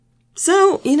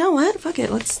So, you know what? Fuck it.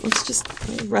 Let's just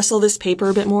wrestle this paper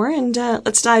a bit more and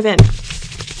let's dive in.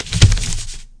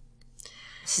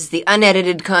 This is the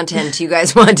unedited content you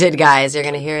guys wanted, guys. You're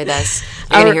going to hear this.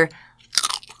 You're going to hear...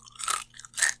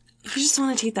 You just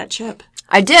want to eat that chip.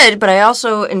 I did, but I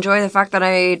also enjoy the fact that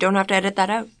I don't have to edit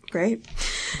that out. Great.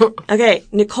 Okay,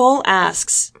 Nicole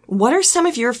asks, what are some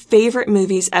of your favorite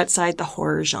movies outside the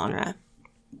horror genre?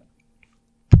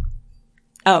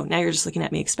 Oh, now you're just looking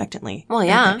at me expectantly. Well,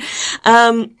 yeah.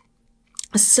 Okay.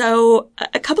 So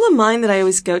a couple of mine that I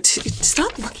always go to,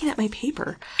 stop looking at my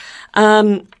paper,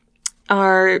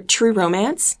 are True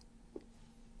Romance.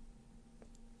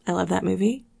 I love that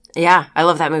movie. Yeah, I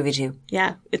love that movie too.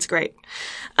 Yeah, it's great.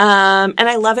 And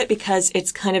I love it because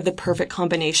it's kind of the perfect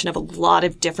combination of a lot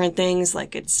of different things.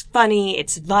 Like it's funny,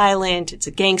 it's violent, it's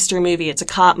a gangster movie, it's a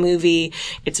cop movie,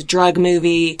 it's a drug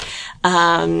movie.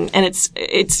 And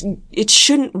it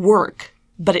shouldn't work,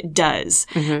 but it does.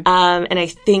 Mm-hmm. And I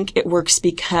think it works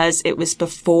because it was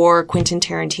before Quentin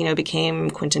Tarantino became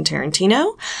Quentin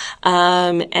Tarantino.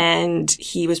 And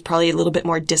he was probably a little bit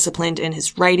more disciplined in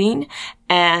his writing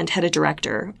and had a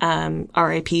director,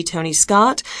 R.I.P. Tony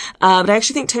Scott. But I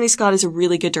actually think Tony Scott is a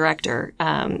really good director.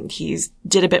 He's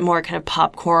did a bit more kind of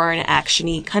popcorn,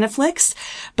 action-y kind of flicks,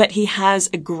 but he has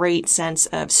a great sense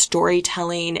of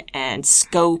storytelling and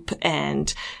scope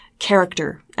and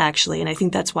character, actually. And I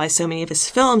think that's why so many of his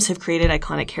films have created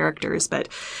iconic characters. But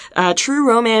True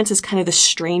Romance is kind of the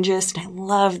strangest, and I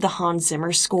love the Hans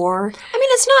Zimmer score. I mean,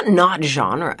 it's not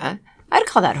genre. I'd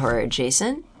call that horror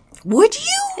adjacent. Would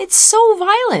you? It's so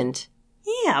violent.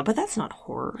 Yeah, but that's not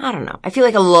horror. I don't know. I feel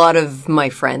like a lot of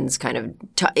my friends kind of,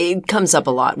 it comes up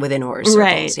a lot within horror circles.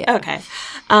 Right. Yeah. Okay.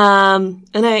 And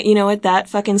you know what? That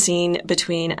fucking scene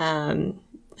between,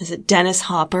 is it Dennis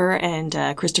Hopper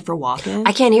and Christopher Walken?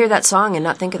 I can't hear that song and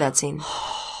not think of that scene.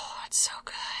 Oh, it's so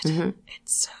good. Mm-hmm.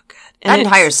 It's so good. And that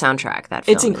entire soundtrack, that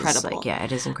film it's incredible. Is like, yeah,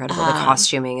 it is incredible. The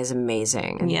costuming is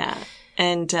amazing. Yeah.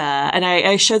 And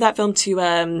I showed that film to,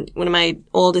 one of my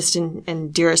oldest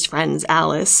and dearest friends,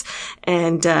 Alice.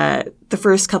 And, the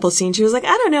first couple scenes, she was like,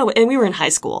 I don't know. And we were in high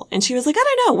school. And she was like, I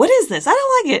don't know. What is this? I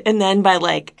don't like it. And then by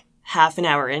like half an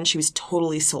hour in, she was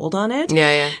totally sold on it.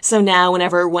 Yeah, yeah. So now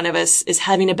whenever one of us is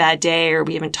having a bad day or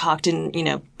we haven't talked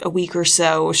in, a week or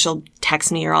so, she'll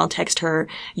text me or I'll text her,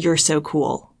 you're so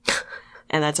cool.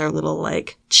 And that's our little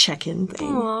like check-in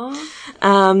thing.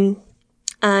 Aww.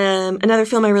 Another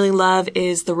film I really love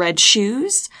is The Red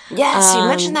Shoes. Yes, you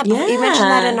mentioned that. Yeah. You mentioned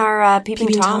that in our Peeping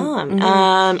Tom.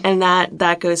 Mm-hmm. And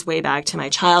that goes way back to my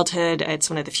childhood.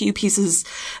 It's one of the few pieces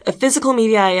of physical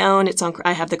media I own.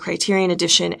 I have the Criterion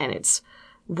edition, and it's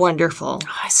wonderful.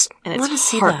 Oh, and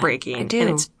it's heartbreaking. I do. And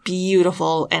it's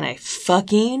beautiful, and I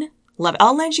fucking love it.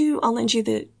 I'll lend you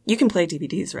you can play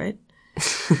DVDs, right?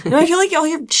 No, I feel like all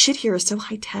your shit here is so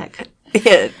high tech.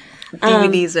 Yeah.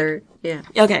 DVDs are, yeah.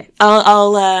 Okay.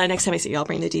 I'll next time I see you, I'll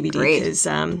bring the DVD. Great. Because,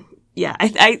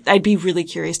 I'd be really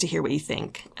curious to hear what you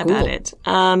think about it.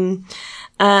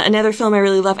 Another film I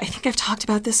really love, I think I've talked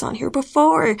about this on here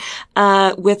before,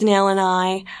 with Nell and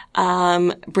I,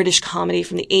 British comedy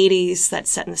from the 80s that's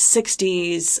set in the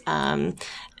 60s.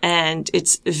 And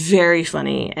it's very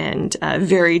funny and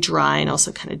very dry and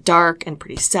also kind of dark and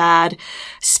pretty sad.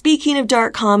 Speaking of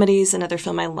dark comedies, another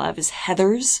film I love is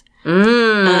Heathers.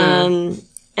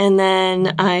 And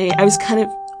then I was kind of,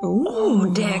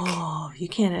 Dick. You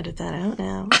can't edit that out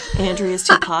now. Andrea's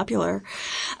too popular.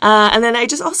 And then I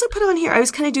just also put on here, I was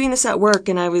kind of doing this at work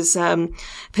and I was,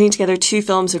 putting together two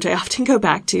films, which I often go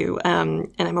back to.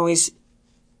 And I'm always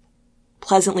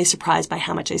pleasantly surprised by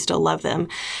how much I still love them.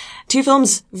 Two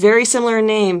films, very similar in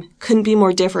name, couldn't be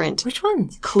more different. Which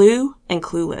ones? Clue and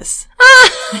Clueless.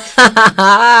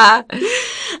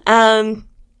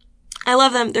 I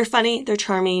love them. They're funny. They're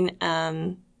charming.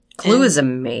 Clue is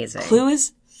amazing. Clue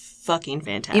is fucking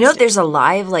fantastic. You know, there's a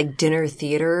live, like, dinner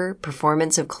theater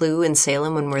performance of Clue in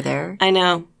Salem when we're there. I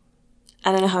know.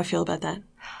 I don't know how I feel about that.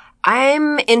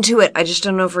 I'm into it. I just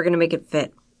don't know if we're going to make it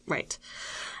fit. Right.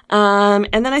 And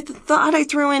then I thought I'd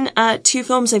throw in, two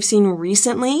films I've seen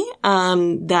recently,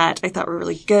 that I thought were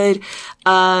really good.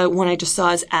 One I just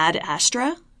saw is Ad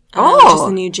Astra. Which is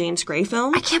the new James Gray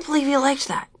film. I can't believe you liked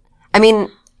that. I mean,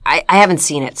 I haven't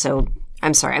seen it, so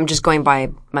I'm sorry. I'm just going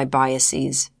by my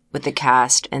biases with the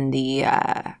cast and the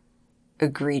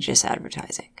egregious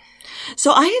advertising.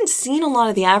 So I hadn't seen a lot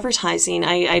of the advertising.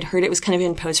 I'd heard it was kind of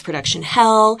in post-production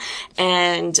hell.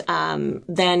 And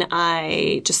then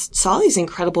I just saw these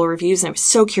incredible reviews and I was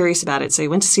so curious about it. So I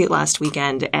went to see it last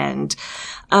weekend and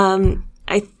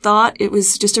I thought it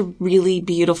was just a really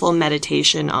beautiful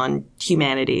meditation on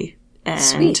humanity. And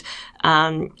Sweet.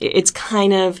 It's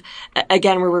kind of,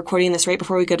 again, we're recording this right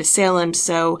before we go to Salem,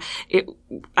 so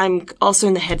I'm also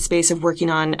in the headspace of working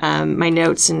on my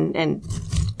notes and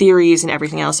theories and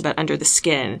everything else about Under the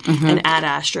Skin. And Ad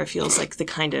Astra feels like the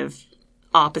kind of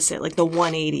opposite, like the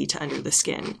 180 to Under the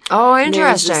Skin. Oh,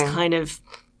 interesting.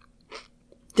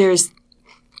 There's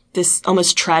this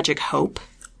almost tragic hope.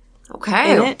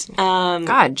 Okay. In it.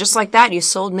 God, just like that, you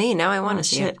sold me. Now I want to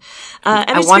see it. And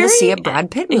I want to see a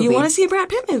Brad Pitt movie. You want to see a Brad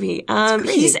Pitt movie.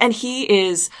 He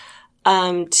is,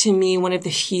 to me, one of the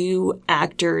few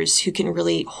actors who can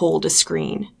really hold a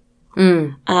screen.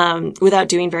 Without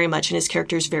doing very much, and his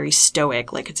character is very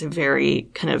stoic. Like, it's a very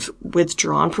kind of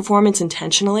withdrawn performance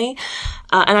intentionally.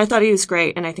 And I thought he was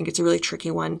great, and I think it's a really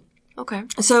tricky one. Okay.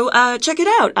 So, check it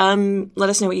out. Let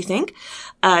us know what you think.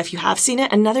 If you have seen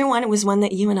it. Another one, it was one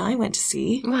that you and I went to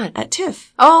see. What? At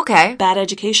TIFF. Oh, okay. Bad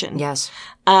Education. Yes.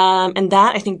 And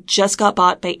that, I think, just got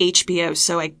bought by HBO,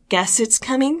 so I guess it's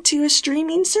coming to a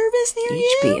streaming service near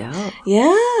you. HBO.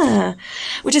 Yeah.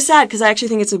 Which is sad, because I actually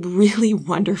think it's a really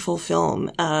wonderful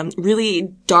film.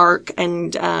 Really dark,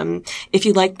 and if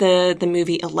you like the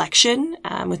movie Election,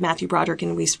 with Matthew Broderick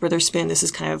and Reese Witherspoon, this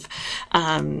is kind of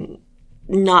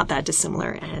not that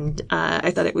dissimilar. And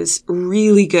I thought it was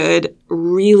really good,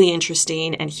 really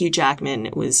interesting, and Hugh Jackman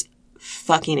was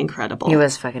fucking incredible. He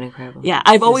was fucking incredible. Yeah,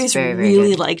 I've always very, very really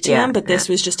good. liked him, but this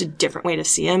was just a different way to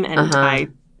see him, and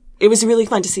it was really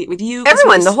fun to see it with you.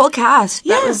 Everyone, the whole cast.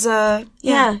 Yeah. That was,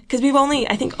 yeah, because we've only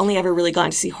ever really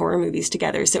gone to see horror movies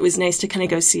together, so it was nice to kind of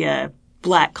go see a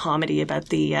black comedy about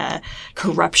the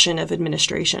corruption of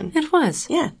administration. It was.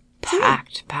 Yeah.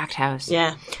 Packed house.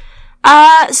 Yeah.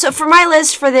 So for my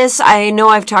list for this, I know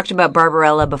I've talked about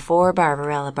Barbarella before.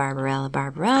 Barbarella.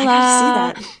 I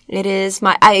got to see that. It is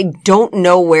I don't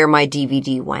know where my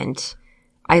DVD went.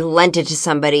 I lent it to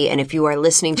somebody, and if you are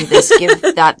listening to this, give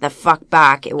that the fuck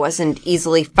back. It wasn't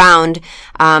easily found.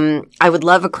 I would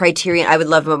love a Criterion. I would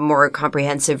love a more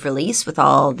comprehensive release with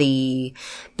all the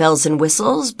bells and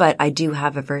whistles, but I do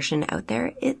have a version out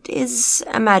there. It is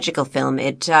a magical film.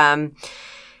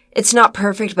 It's not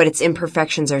perfect, but its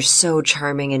imperfections are so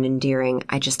charming and endearing.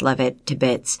 I just love it to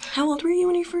bits. How old were you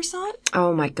when you first saw it?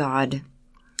 Oh my God.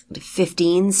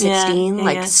 15,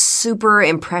 16, super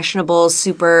impressionable,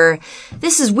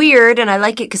 this is weird, and I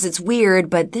like it because it's weird,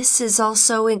 but this is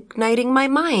also igniting my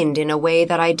mind in a way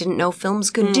that I didn't know films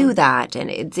could do that.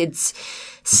 And it's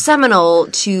seminal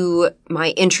to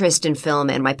my interest in film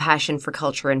and my passion for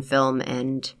culture and film,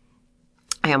 and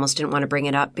I almost didn't want to bring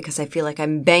it up because I feel like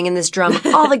I'm banging this drum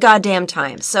all the goddamn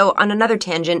time. So on another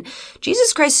tangent,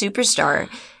 Jesus Christ Superstar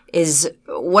is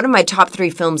one of my top 3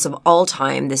 films of all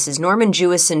time. This is Norman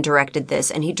Jewison directed this,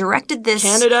 and he directed this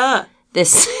Canada.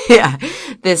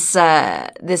 This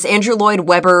Andrew Lloyd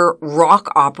Webber rock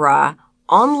opera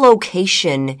on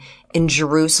location in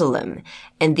Jerusalem.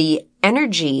 And the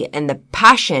energy and the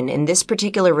passion in this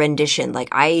particular rendition, like,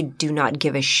 I do not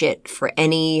give a shit for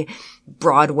any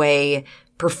Broadway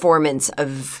performance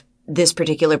of this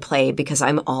particular play because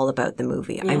I'm all about the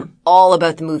movie. Yeah. I'm all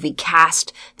about the movie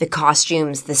cast, the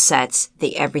costumes, the sets,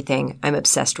 the everything. I'm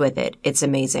obsessed with it. It's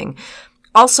amazing.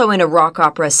 Also in a rock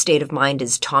opera state of mind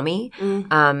is Tommy.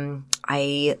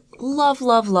 I love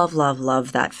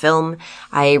that film.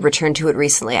 I returned to it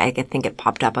recently. I think it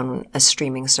popped up on a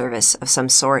streaming service of some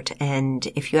sort. And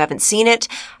if you haven't seen it,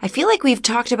 I feel like we've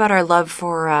talked about our love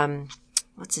for,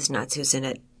 what's his nuts who's in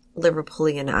it?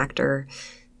 Liverpoolian actor.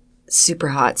 Super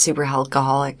hot, super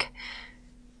alcoholic.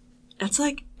 That's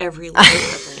like every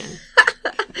Liverpoolian.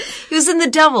 He was in The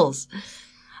Devils.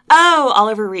 Oh,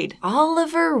 Oliver Reed.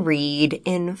 Oliver Reed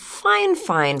in fine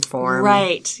form.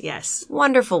 Right, yes.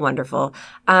 Wonderful.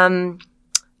 Anything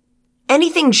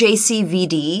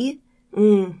JCVD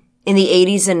in the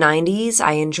 80s and 90s,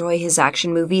 I enjoy his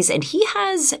action movies, and he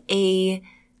has a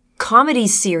comedy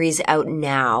series out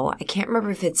now. I can't remember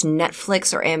if it's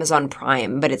Netflix or Amazon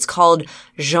Prime, but it's called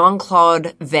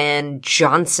Jean-Claude Van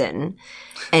Johnson.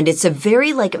 And it's a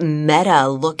very meta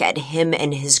look at him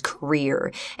and his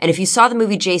career. And if you saw the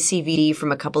movie JCVD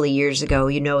from a couple of years ago,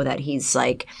 you know that he's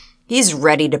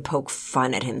ready to poke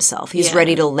fun at himself. He's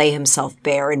ready to lay himself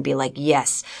bare and be like,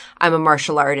 yes, I'm a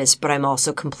martial artist, but I'm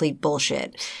also complete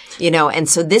bullshit. And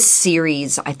so this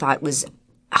series I thought was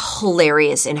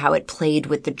hilarious in how it played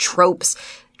with the tropes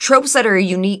that are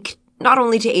unique not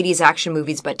only to 80s action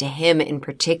movies, but to him in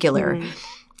particular.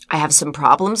 I have some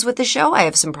problems with the show. I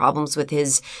have some problems with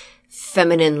his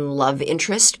feminine love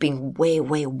interest being way,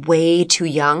 way, way too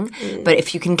young. But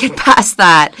if you can get past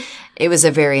that, it was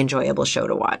a very enjoyable show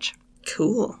to watch.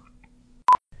 Cool.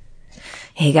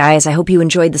 Hey guys, I hope you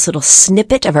enjoyed this little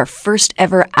snippet of our first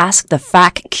ever Ask the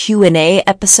FAQ Q&A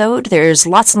episode. There's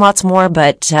lots and lots more,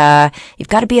 but you've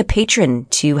got to be a patron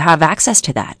to have access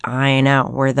to that. I know,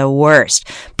 we're the worst.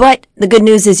 But the good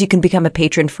news is you can become a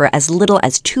patron for as little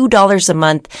as $2 a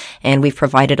month, and we've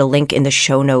provided a link in the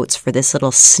show notes for this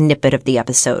little snippet of the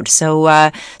episode.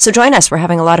 So join us. We're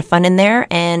having a lot of fun in there,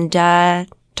 and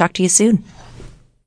talk to you soon.